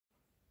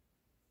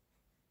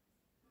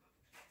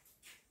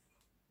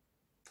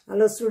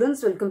Hello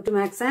students, welcome to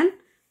Max and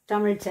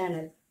Tamil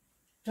channel.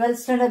 12th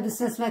standard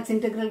business max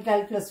integral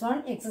calculus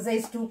 1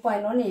 exercise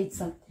 2.1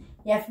 sum.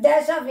 F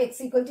dash of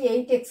x equal to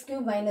 8x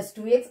cube minus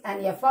 2x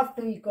and f of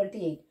 2 equal to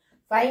 8.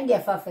 Find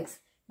f of x.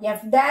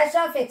 F dash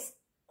of x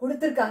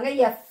குடுத்திருக்காங்க,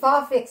 f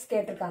of x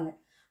கேட்டிருக்காங்க.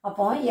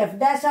 அப்போ f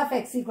dash of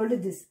x equal to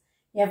this.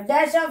 f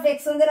dash of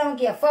x வந்து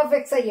நமக்கு f of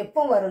x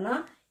எப்போ வரும்னா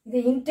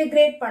இது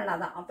integrate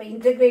பண்ணாதான். அப்போ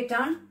integrate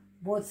on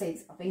both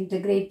sides. அப்போ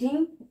integrating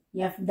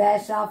f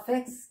dash of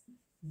x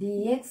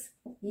dx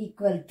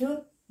equal to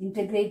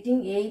integrating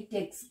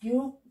 8x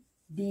cube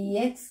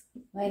dx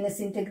minus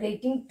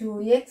integrating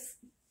 2x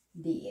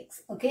dx.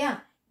 Okay,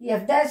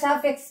 f dash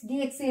of x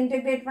dx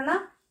integrate பண்ணா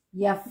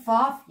f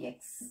of x.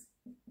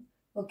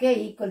 Okay,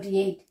 equal to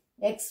 8.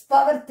 X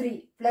power 3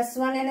 plus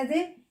 1 என்னது?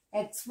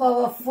 X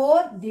power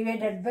 4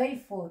 divided by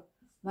 4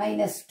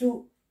 minus 2.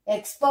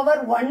 X power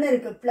 1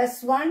 இருக்கு plus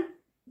 1.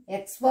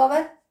 X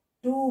power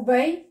 2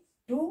 by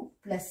 2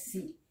 plus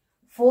c.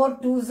 4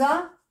 2s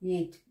are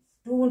 8.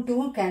 2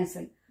 2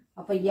 cancel.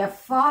 அப்போ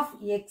f of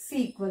x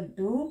equal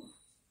to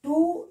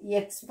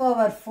 2x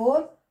power 4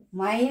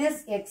 minus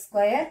x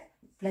square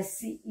plus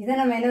c. இதை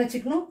நம்ம என்ன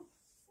வச்சுக்கணும்?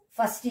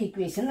 First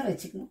equation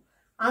வச்சுக்கணும்.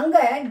 அங்க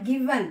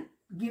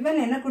given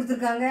என்ன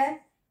கொடுத்திருக்காங்க?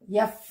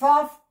 f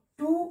of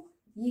 2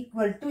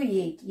 equal to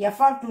 8. f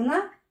of 2 na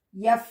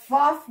f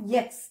of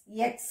x.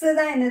 x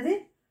தான் என்னது?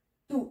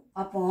 2.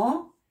 அப்போ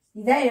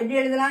இதை எப்படி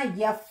எழுதலாம்?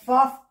 f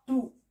of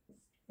 2.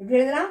 எப்படி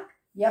எழுதலாம்?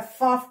 f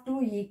of 2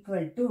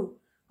 equal to.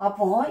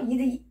 அப்போ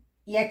இது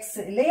x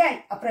இல்லையா?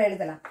 அப்புறம்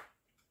எழுதலாம்.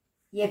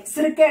 x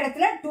இருக்க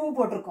இடத்துல 2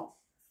 போட்டிருக்கோம்.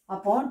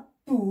 அப்போ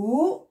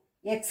 2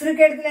 x இருக்க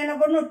இடத்துல என்ன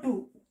பண்ணணும்? 2.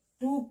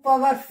 2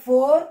 power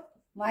 4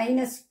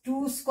 minus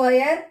 2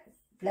 square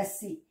plus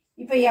c.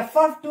 இப்போ f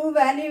of 2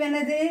 value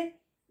என்னது?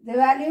 The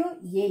value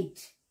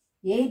 8.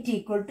 8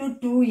 equal to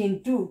 2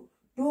 into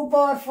 2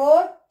 power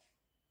 4.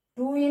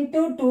 2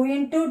 into 2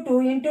 into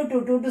 2 into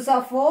 2. 2 2s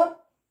are 4.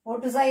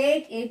 4 2s are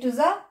 8. 8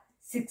 2s are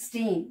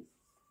 16.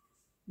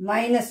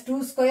 Minus 2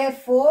 square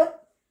 4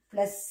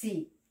 plus c.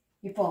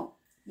 இப்போ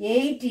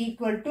 8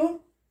 equal to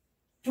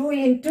 2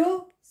 into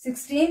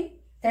 16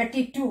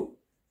 32.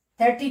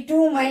 32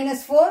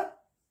 minus 4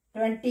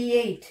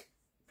 28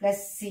 plus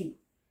c.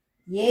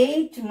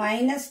 8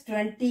 minus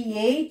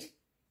 28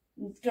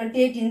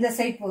 28 இந்த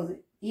side போகுது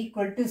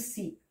equal to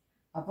c.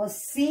 அப்போ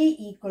c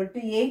equal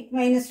to 8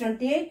 minus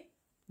 28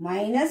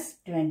 minus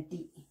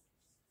 20.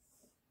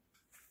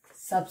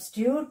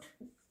 Substitute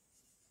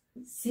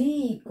c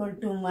equal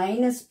to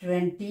minus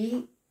 20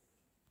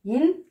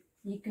 in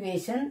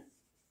equation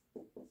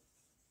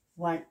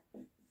 1.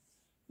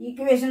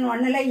 Equation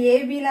 1 ல a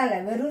b ல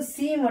வெறும்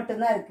c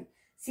மட்டும் தான் இருக்கு.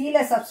 c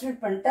ல சப்ஸ்டிட்யூட்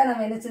பண்ணிட்டா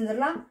நம்ம என்ன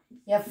செஞ்சிரலாம்?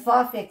 f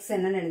of x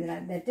என்னன்னு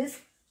எழுதலாம். That is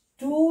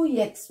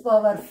 2x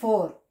power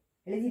 4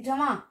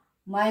 எழுதிட்டோமா?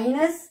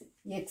 minus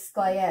x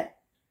square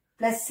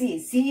plus c.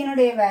 c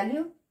னுடைய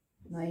value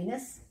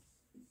minus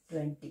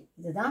 20.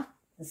 இதுதான்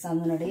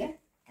சம்முடைய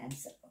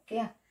ஆன்சர். ஓகே,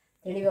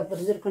 தெளிவா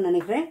புரிஞ்சிருக்கும்னு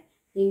நினைக்கிறேன்.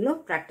 நீங்களும்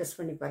பிராக்டிஸ்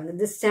பண்ணி பாருங்க.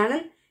 This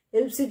channel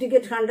helps you to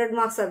get 100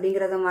 marks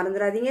அப்படிங்கறத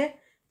மறந்துடாதீங்க.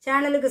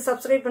 சேனலுக்கு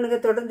சப்ஸ்கிரைப் பண்ணுங்க.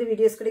 தொடர்ந்து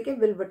வீடியோஸ் கிடைக்க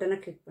பெல் பட்டனை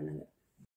கிளிக் பண்ணுங்க.